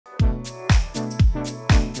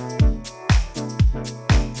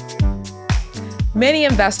Many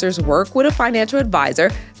investors work with a financial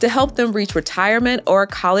advisor to help them reach retirement or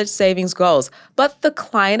college savings goals, but the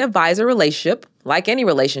client-advisor relationship, like any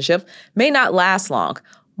relationship, may not last long.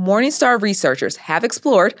 Morningstar researchers have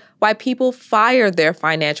explored why people fire their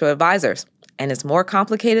financial advisors, and it's more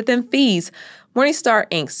complicated than fees. Morningstar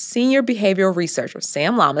Inc.'s senior behavioral researcher,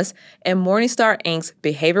 Sam Lamas, and Morningstar Inc.'s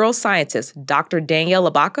behavioral scientist, Dr. Danielle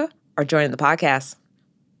Labotka, are joining the podcast.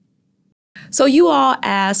 So you all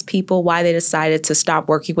asked people why they decided to stop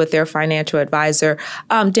working with their financial advisor.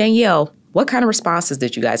 Danielle, what kind of responses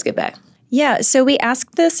did you guys get back? Yeah, so we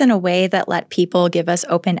asked this in a way that let people give us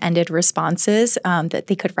open-ended responses that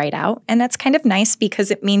they could write out. And that's kind of nice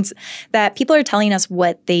because it means that people are telling us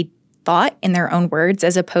what they thought in their own words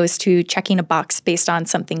as opposed to checking a box based on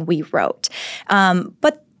something we wrote.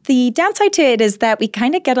 But the downside to it is that we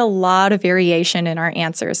kind of get a lot of variation in our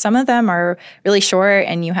answers. Some of them are really short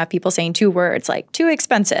and you have people saying 2 words like too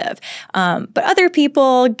expensive. But other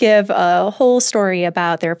people give a whole story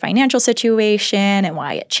about their financial situation and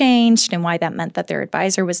why it changed and why that meant that their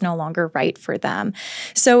advisor was no longer right for them.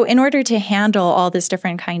 So in order to handle all this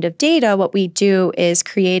different kind of data, what we do is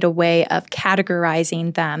create a way of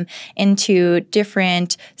categorizing them into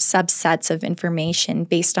different subsets of information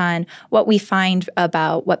based on what we find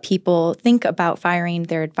about what people think about firing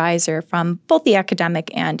their advisor from both the academic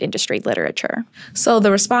and industry literature. So the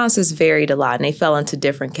responses varied a lot and they fell into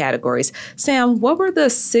different categories. Sam, what were the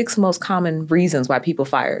 6 most common reasons why people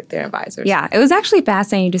fired their advisors? Yeah, it was actually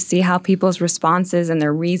fascinating to see how people's responses and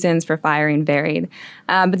their reasons for firing varied.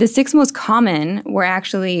 But the 6 most common were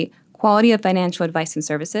actually quality of financial advice and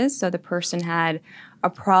services. So the person had a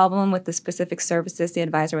problem with the specific services the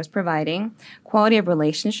advisor was providing, quality of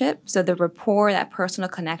relationship, so the rapport, that personal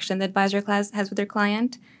connection the advisor has with their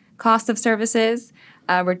client, cost of services,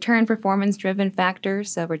 return performance-driven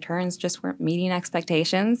factors, so returns just weren't meeting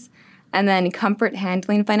expectations, and then comfort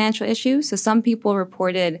handling financial issues. So some people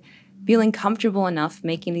reported feeling comfortable enough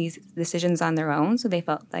making these decisions on their own, so they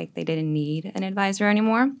felt like they didn't need an advisor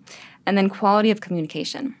anymore, and then quality of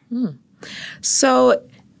communication. So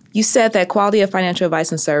you said that quality of financial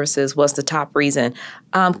advice and services was the top reason.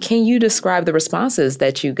 Can you describe the responses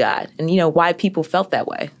that you got and, why people felt that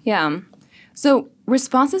way? Yeah. So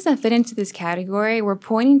responses that fit into this category were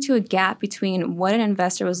pointing to a gap between what an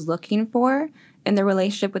investor was looking for in their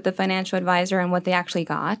relationship with the financial advisor and what they actually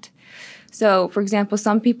got. So, for example,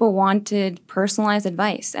 some people wanted personalized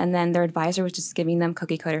advice, and then their advisor was just giving them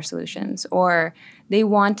cookie-cutter solutions. Or they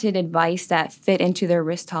wanted advice that fit into their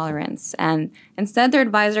risk tolerance, and instead their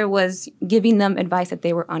advisor was giving them advice that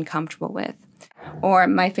they were uncomfortable with. Or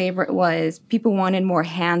my favorite was people wanted more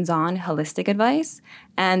hands-on, holistic advice,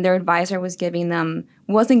 and their advisor wasn't giving them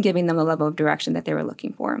the level of direction that they were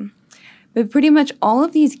looking for. But pretty much all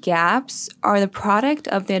of these gaps are the product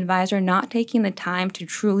of the advisor not taking the time to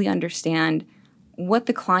truly understand what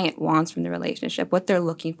the client wants from the relationship, what they're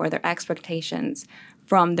looking for, their expectations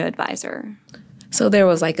from the advisor. So there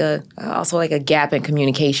was also a gap in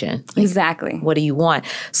communication. Exactly. What do you want?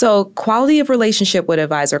 So quality of relationship with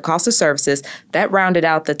advisor, cost of services, that rounded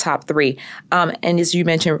out the top 3. And as you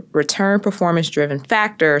mentioned, return performance-driven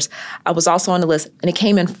factors was also on the list, and it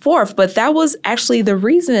came in 4th. But that was actually the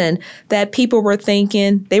reason that people were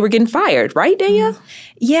thinking they were getting fired, right, Danielle?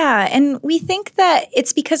 Yeah, and we think that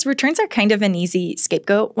it's because returns are kind of an easy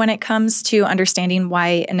scapegoat when it comes to understanding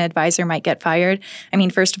why an advisor might get fired. I mean,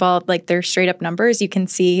 first of all, they're straight up numbers. You can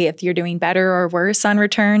see if you're doing better or worse on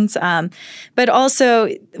returns. But also,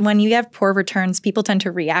 when you have poor returns, people tend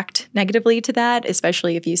to react negatively to that,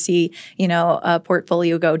 especially if you see, a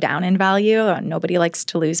portfolio go down in value. Nobody likes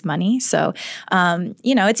to lose money. So,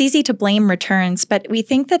 it's easy to blame returns, but we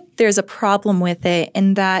think that there's a problem with it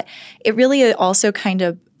in that it really also kind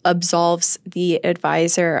of absolves the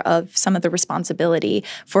advisor of some of the responsibility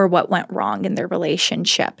for what went wrong in their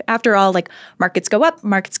relationship. After all, markets go up,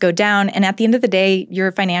 markets go down, and at the end of the day,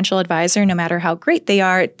 your financial advisor, no matter how great they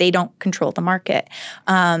are, they don't control the market.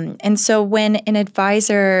 And so when an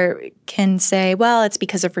advisor can say, well, it's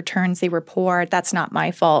because of returns, they were poor, that's not my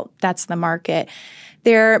fault, that's the market,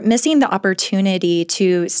 they're missing the opportunity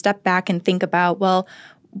to step back and think about, well,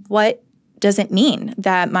 what does it mean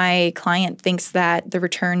that my client thinks that the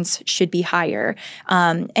returns should be higher?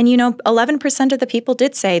 And 11% of the people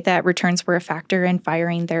did say that returns were a factor in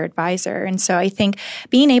firing their advisor. And so I think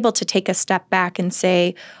being able to take a step back and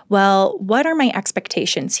say, well, what are my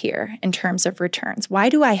expectations here in terms of returns? Why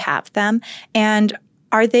do I have them? And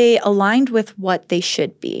are they aligned with what they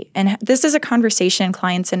should be? And this is a conversation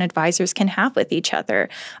clients and advisors can have with each other.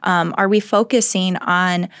 Are we focusing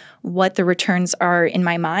on what the returns are in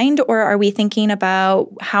my mind, or are we thinking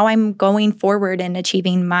about how I'm going forward and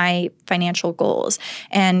achieving my financial goals?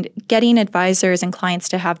 And getting advisors and clients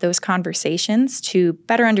to have those conversations to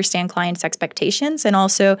better understand clients' expectations and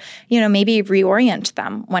also, maybe reorient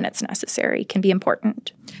them when it's necessary can be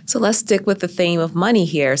important. So let's stick with the theme of money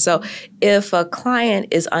here. So if a client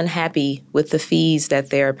is unhappy with the fees that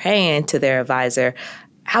they're paying to their advisor,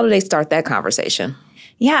 how do they start that conversation?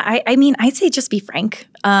 Yeah, I'd say just be frank.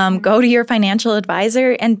 Go to your financial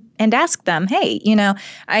advisor and ask them, hey,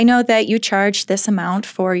 I know that you charge this amount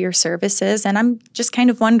for your services, and I'm just kind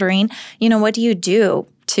of wondering, what do you do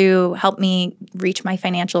to help me reach my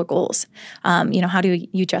financial goals? How do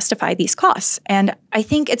you justify these costs? And I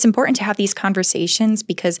think it's important to have these conversations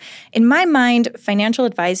because in my mind, financial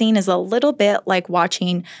advising is a little bit like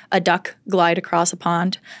watching a duck glide across a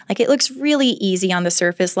pond. Like it looks really easy on the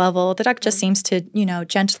surface level. The duck just seems to,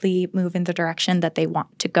 gently move in the direction that they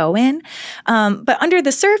want to go in. But under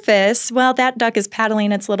the surface, well, that duck is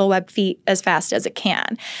paddling its little web feet as fast as it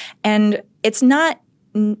can. And it's not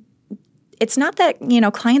that,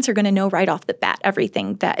 clients are going to know right off the bat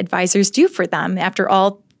everything that advisors do for them. After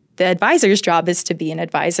all, the advisor's job is to be an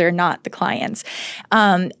advisor, not the client's.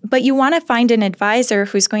 But you want to find an advisor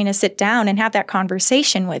who's going to sit down and have that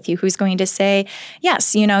conversation with you, who's going to say,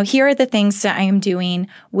 yes, here are the things that I am doing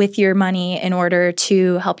with your money in order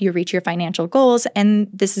to help you reach your financial goals, and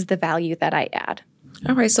this is the value that I add.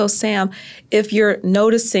 All right. So, Sam, if you're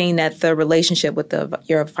noticing that the relationship with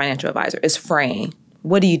your financial advisor is fraying,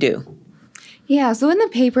 what do you do? Yeah, so in the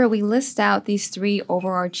paper, we list out these 3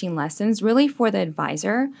 overarching lessons really for the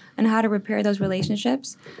advisor and how to repair those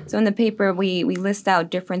relationships. So in the paper, we list out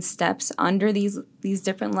different steps under these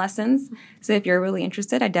different lessons. So if you're really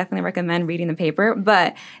interested, I definitely recommend reading the paper.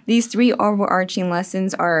 But these 3 overarching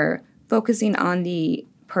lessons are focusing on the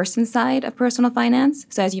person side of personal finance.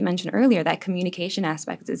 So as you mentioned earlier, that communication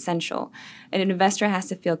aspect is essential. And an investor has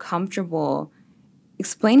to feel comfortable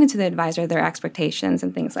explaining to the advisor their expectations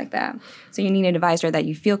and things like that. So you need an advisor that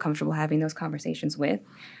you feel comfortable having those conversations with.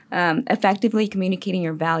 Effectively communicating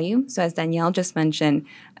your value. So as Danielle just mentioned,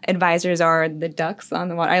 advisors are the ducks on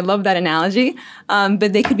the water. I love that analogy.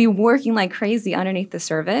 But they could be working like crazy underneath the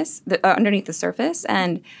surface.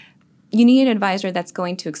 And you need an advisor that's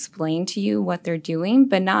going to explain to you what they're doing,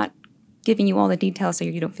 but not giving you all the details so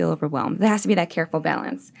you don't feel overwhelmed. There has to be that careful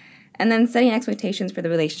balance. And then setting expectations for the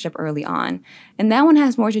relationship early on. And that one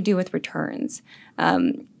has more to do with returns.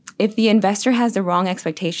 If the investor has the wrong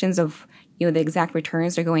expectations of the exact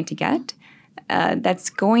returns they're going to get, that's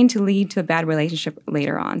going to lead to a bad relationship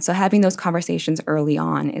later on. So having those conversations early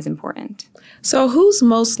on is important. So who's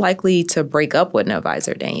most likely to break up with an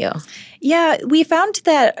advisor, Danielle? Yeah, we found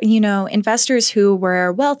that, investors who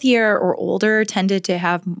were wealthier or older tended to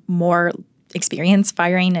have more experience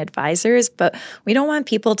firing advisors, but we don't want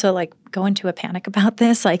people to go into a panic about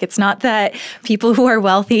this. It's not that people who are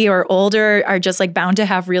wealthy or older are just bound to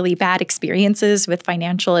have really bad experiences with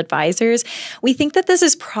financial advisors. We think that this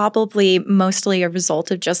is probably mostly a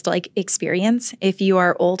result of just experience. If you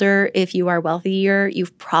are older, if you are wealthier,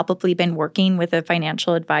 you've probably been working with a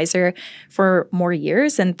financial advisor for more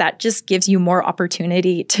years, and that just gives you more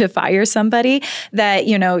opportunity to fire somebody that,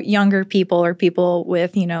 younger people or people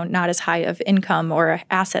with, not as high of income or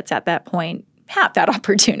assets at that point have that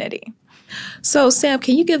opportunity. So, Sam,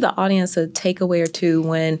 can you give the audience a takeaway or two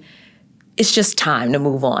when it's just time to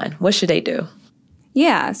move on? What should they do?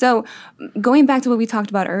 Yeah. So going back to what we talked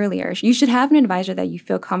about earlier, you should have an advisor that you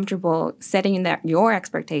feel comfortable setting your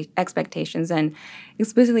expectations and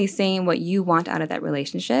explicitly saying what you want out of that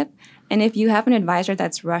relationship. And if you have an advisor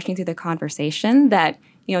that's rushing through the conversation that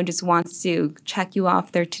just wants to check you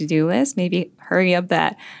off their to-do list, maybe hurry up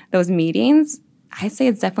those meetings, I'd say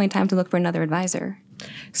it's definitely time to look for another advisor.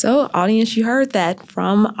 So, audience, you heard that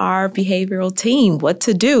from our behavioral team, what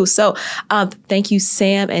to do. So, thank you,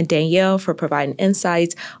 Sam and Danielle, for providing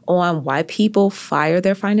insights on why people fire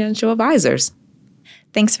their financial advisors.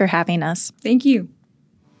 Thanks for having us. Thank you.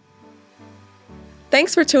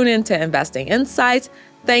 Thanks for tuning in to Investing Insights.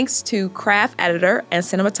 Thanks to craft editor and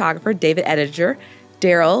cinematographer David Edinger,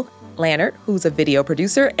 Daryl Lannert, who's a video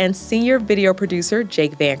producer, and senior video producer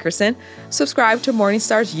Jake Vankerson. Subscribe to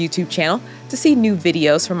Morningstar's YouTube channel to see new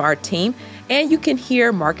videos from our team, and you can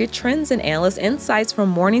hear market trends and analyst insights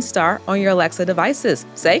from Morningstar on your Alexa devices.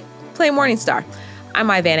 Say, play Morningstar. I'm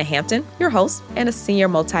Ivana Hampton, your host and a senior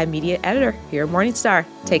multimedia editor here at Morningstar.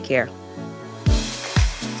 Take care.